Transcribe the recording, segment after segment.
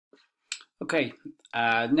Okay,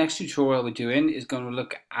 next tutorial we're doing is going to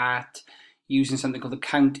look at using something called the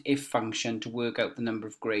Countif function to work out the number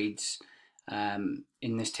of grades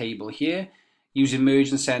in this table here, using merge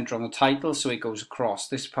and center on the title so it goes across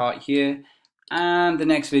this part here, and the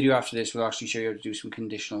next video after this will actually show you how to do some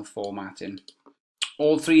conditional formatting.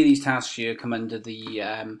 All three of these tasks here come under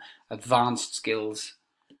the advanced skills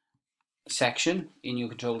section in your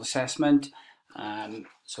controlled assessment.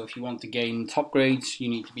 So if you want to gain top grades, you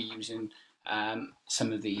need to be using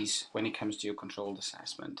some of these when it comes to your controlled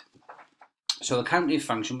assessment. So the Countif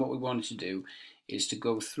function, what we wanted to do is to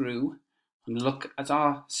go through and look at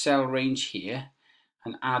our cell range here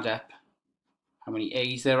and add up how many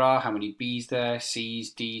A's there are, how many B's there,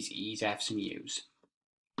 C's, D's, E's, F's and U's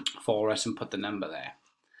for us and put the number there.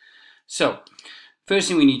 So first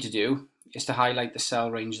thing we need to do is to highlight the cell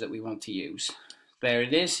range that we want to use. There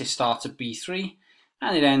it is, it starts at B3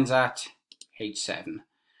 and it ends at H7.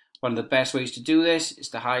 One of the best ways to do this is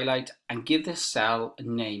to highlight and give this cell a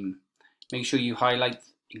name. Make sure you highlight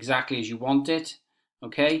exactly as you want it,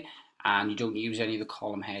 okay? And you don't use any of the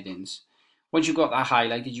column headings. Once you've got that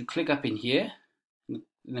highlighted, you click up in here, in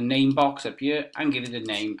the name box up here, and give it a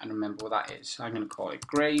name and remember what that is. I'm going to call it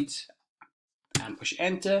grades and push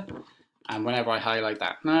enter. And whenever I highlight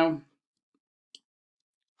that now,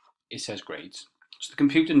 it says grades. So the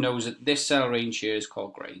computer knows that this cell range here is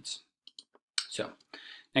called grades. So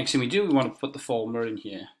next thing we do, we want to put the formula in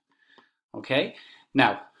here. Okay,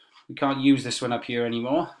 now we can't use this one up here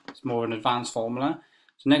anymore. It's more an advanced formula.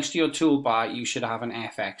 So next to your toolbar, you should have an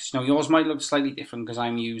FX. Now yours might look slightly different because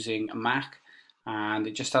I'm using a Mac and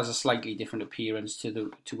it just has a slightly different appearance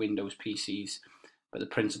to Windows PCs, but the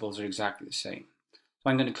principles are exactly the same. So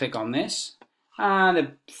I'm going to click on this and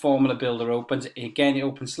the formula builder opens. Again, it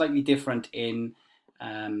opens slightly different in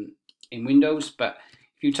Windows, but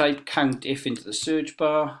if you type Countif into the search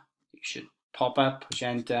bar, it should pop up, push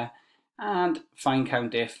enter, and find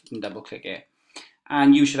Countif and double click it.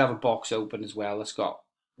 And you should have a box open as well that's got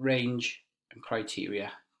range and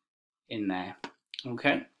criteria in there.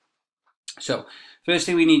 Okay, so first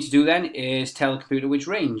thing we need to do then is tell the computer which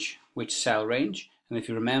range, which cell range. And if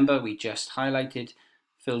you remember, we just highlighted,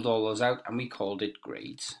 filled all those out, and we called it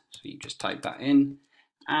grades. So you just type that in,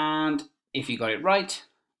 and if you got it right,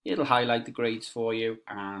 it'll highlight the grades for you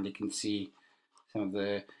and you can see some of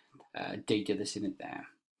the data that's in it there.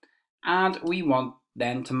 And we want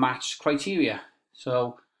then to match criteria.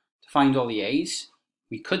 So to find all the A's,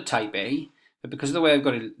 we could type A, but because of the way I've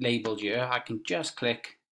got it labeled here, I can just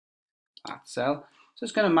click that cell. So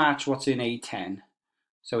it's going to match what's in A10.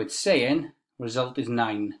 So it's saying result is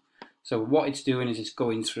 9. So what it's doing is it's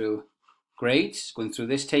going through grades, going through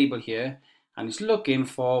this table here, and it's looking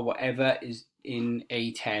for whatever is in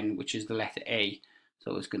A10, which is the letter A.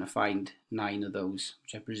 So it's going to find 9 of those,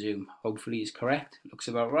 which I presume hopefully is correct. Looks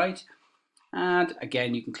about right. And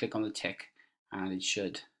again, you can click on the tick and it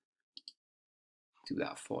should do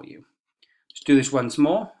that for you. Let's do this once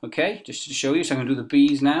more, okay, just to show you. So I'm going to do the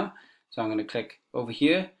B's now. So I'm going to click over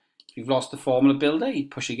here. If you've lost the formula builder, you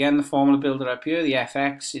push again the formula builder up here, the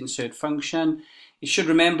FX insert function. You should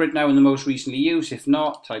remember it now in the most recently used. If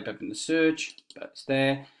not, type up in the search, but it's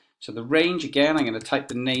there. So the range, again, I'm going to type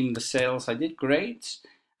the name of the cells I did, grades.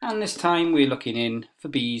 And this time we're looking in for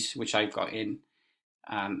B's, which I've got in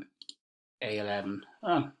A11.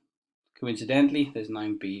 Oh, coincidentally, there's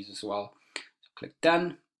 9 B's as well. So click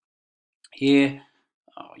done. Here,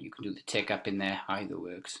 you can do the tick up in there, either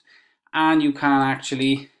works. And you can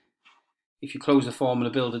actually, if you close the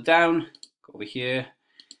formula builder down, go over here,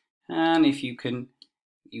 and if you can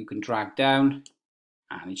drag down,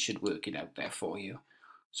 and it should work it out there for you.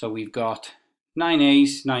 So we've got 9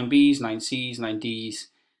 A's, 9 B's, 9 C's, 9 D's,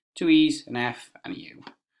 2 E's, an F, and a U.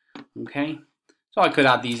 Okay, so I could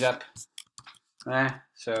add these up there.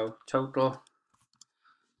 So total,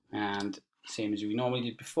 and same as we normally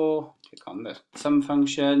did before, click on the sum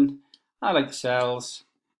function, highlight the cells,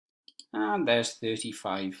 and there's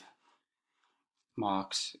 35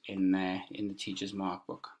 marks in there in the teacher's mark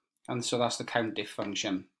book. And so that's the Countif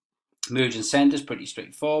function. Merge and center is pretty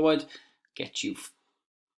straightforward. Get you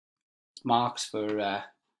marks for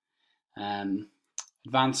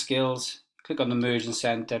advanced skills. Click on the merge and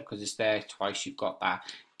center because it's there twice. You've got that.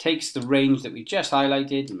 Takes the range that we just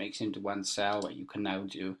highlighted and makes it into one cell where you can now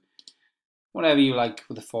do whatever you like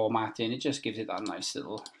with the formatting. It just gives it that nice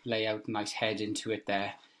little layout, nice head into it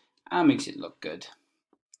there, and makes it look good.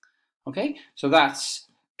 Okay, so that's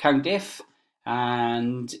Countif,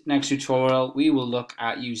 and next tutorial we will look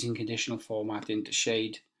at using conditional formatting to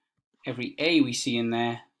shade every A we see in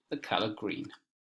there the color green.